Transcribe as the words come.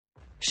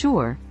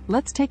Sure,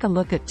 let's take a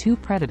look at two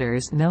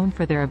predators known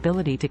for their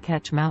ability to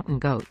catch mountain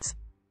goats: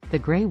 the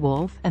gray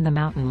wolf and the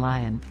mountain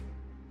lion.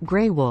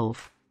 Gray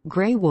wolf.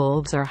 Gray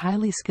wolves are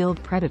highly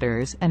skilled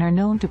predators and are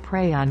known to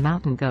prey on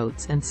mountain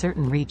goats in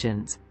certain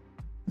regions.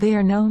 They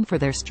are known for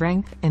their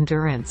strength,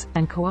 endurance,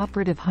 and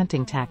cooperative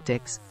hunting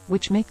tactics,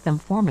 which make them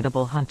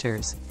formidable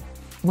hunters.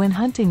 When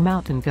hunting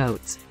mountain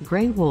goats,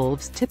 gray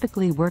wolves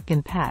typically work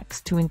in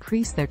packs to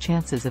increase their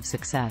chances of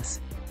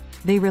success.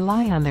 They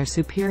rely on their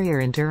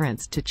superior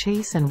endurance to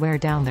chase and wear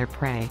down their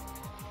prey.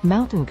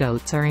 Mountain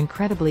goats are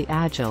incredibly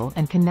agile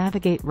and can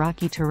navigate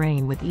rocky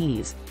terrain with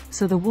ease,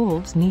 so the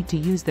wolves need to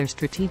use their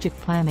strategic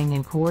planning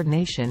and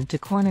coordination to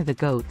corner the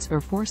goats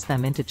or force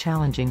them into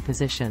challenging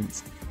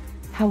positions.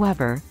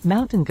 However,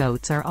 mountain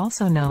goats are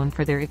also known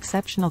for their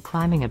exceptional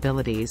climbing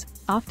abilities,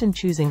 often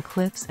choosing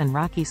cliffs and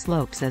rocky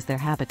slopes as their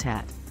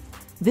habitat.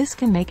 This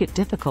can make it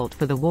difficult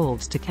for the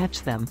wolves to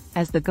catch them,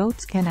 as the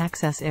goats can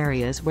access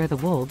areas where the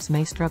wolves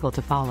may struggle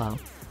to follow.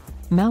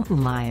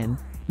 Mountain lion.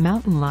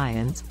 Mountain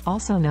lions,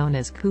 also known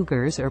as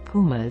cougars or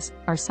pumas,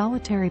 are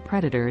solitary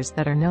predators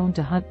that are known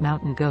to hunt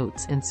mountain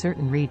goats in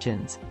certain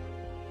regions.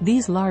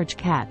 These large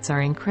cats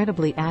are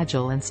incredibly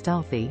agile and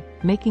stealthy,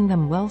 making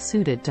them well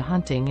suited to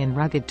hunting in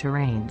rugged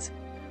terrains.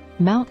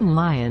 Mountain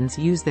lions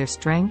use their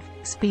strength,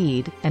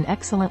 speed, and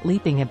excellent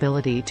leaping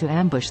ability to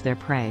ambush their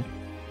prey.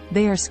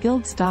 They are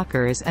skilled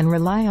stalkers and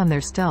rely on their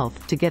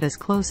stealth to get as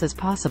close as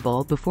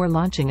possible before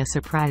launching a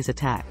surprise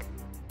attack.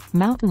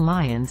 Mountain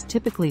lions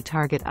typically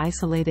target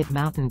isolated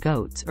mountain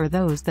goats or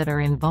those that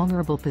are in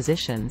vulnerable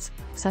positions,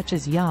 such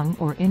as young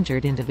or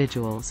injured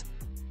individuals.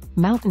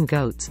 Mountain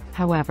goats,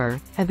 however,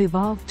 have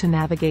evolved to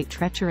navigate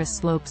treacherous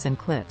slopes and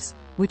cliffs,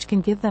 which can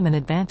give them an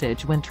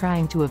advantage when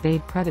trying to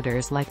evade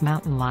predators like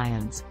mountain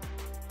lions.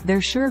 Their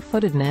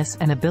sure-footedness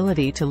and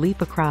ability to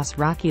leap across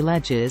rocky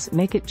ledges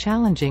make it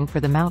challenging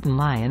for the mountain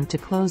lion to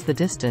close the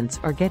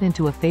distance or get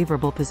into a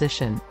favorable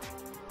position.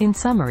 In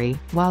summary,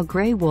 while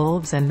gray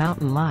wolves and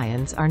mountain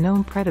lions are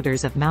known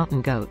predators of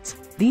mountain goats,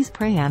 these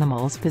prey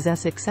animals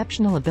possess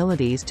exceptional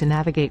abilities to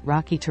navigate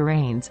rocky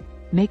terrains,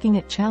 making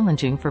it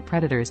challenging for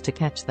predators to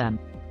catch them.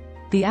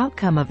 The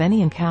outcome of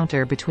any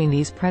encounter between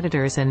these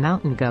predators and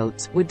mountain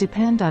goats would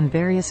depend on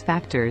various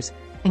factors,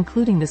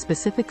 including the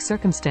specific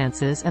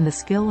circumstances and the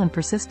skill and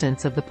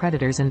persistence of the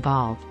predators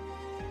involved.